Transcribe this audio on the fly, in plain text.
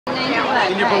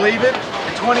Can you believe it?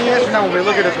 In 20 years from now, when we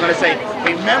look at this, we're going to say,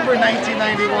 remember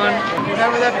 1991?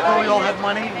 Remember that before we all had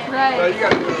money? Right. So you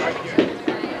got to do it right here.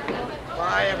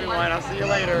 Bye, everyone. I'll see you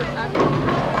later.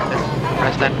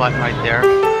 Press that button right there.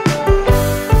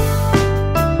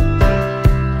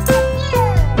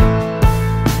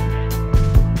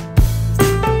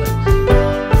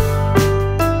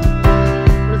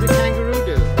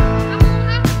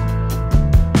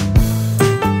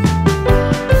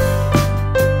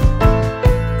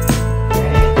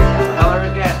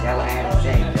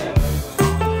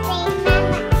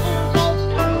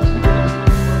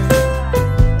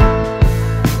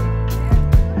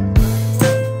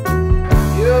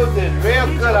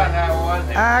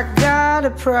 I got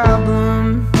a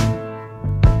problem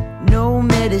no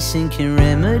medicine can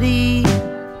remedy.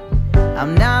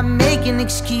 I'm not making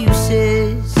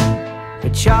excuses or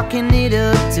chalking it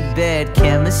up to bad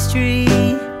chemistry.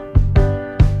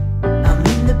 I'm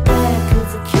in the back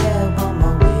of a cab on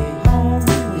my way home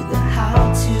with a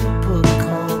how-to book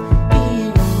called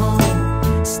Being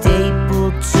Alone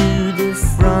stapled to the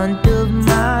front of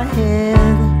my head.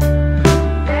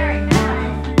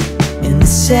 And the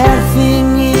sad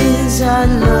thing is I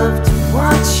love to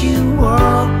watch you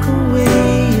walk away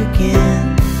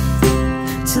again,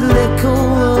 to let go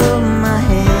of my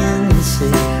hand and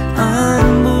say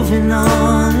I'm moving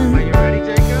on. Are you ready,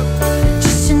 Jacob?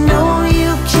 Just to know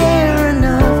you care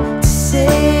enough to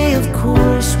say of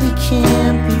course we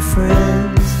can't be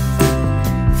friends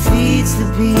feeds the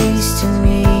beast in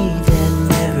me that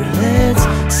never lets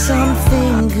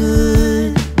something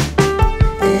good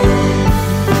end.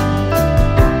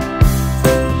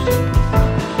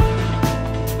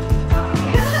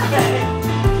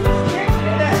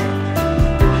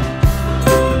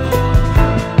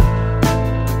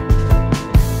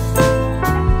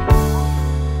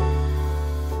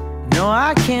 No,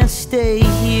 I can't stay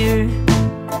here.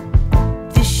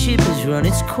 This ship has run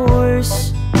its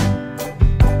course,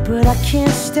 but I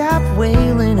can't stop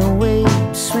wailing away,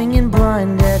 swinging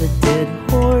blind at a dead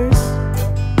horse.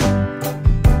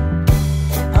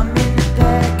 I'm in the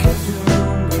back of the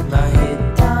room with my head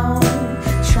down,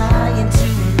 trying to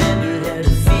remember how to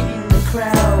fit in the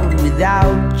crowd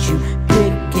without you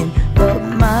picking up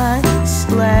my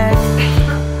slack.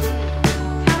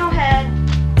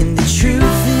 And the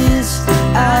truth is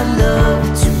I'd love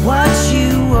to watch you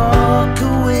walk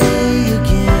away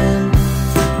again,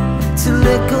 to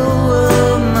let go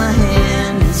of my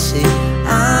hand and say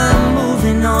I'm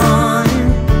moving on.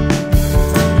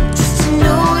 Just to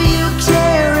know you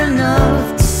care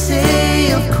enough to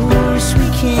say of course we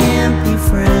can't be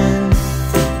friends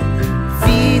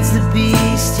feeds the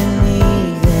beast in me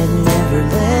that never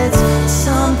lets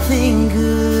something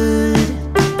good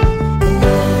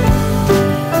end.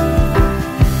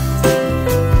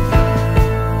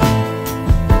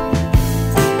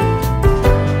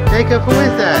 Jacob, who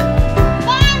is that?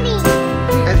 Bambi!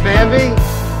 That's Bambi?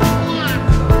 Yeah.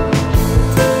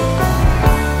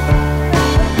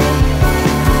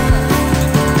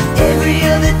 Every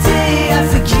other day I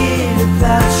forget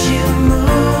about you,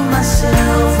 move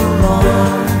myself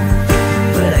along,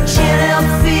 but I can't help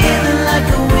feeling like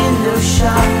a window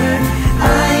shopper.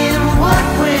 I am what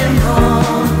went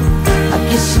wrong. I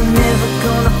guess I'm never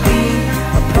gonna be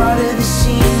a part of the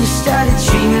scene you started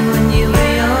dreaming when you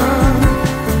were young.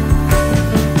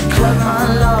 Cut my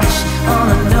loss on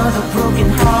another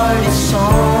broken-hearted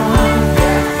song.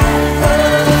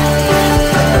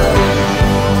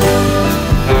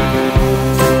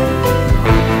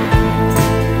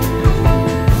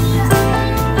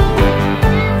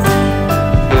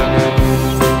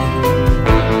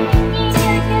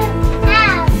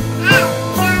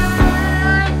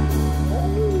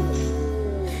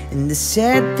 And the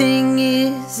sad thing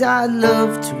is I'd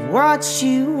love to watch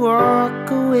you walk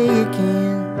away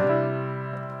again,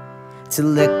 to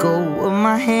let go of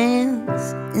my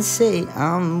hands and say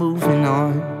I'm moving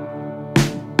on.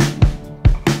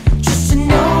 Just to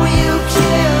know you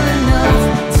care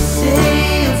enough to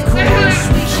say of course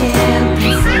we can't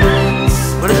be friends.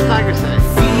 What does the tiger say?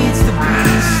 Feeds the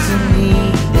beast in me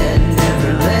that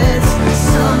never lets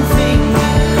something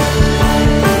good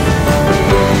end.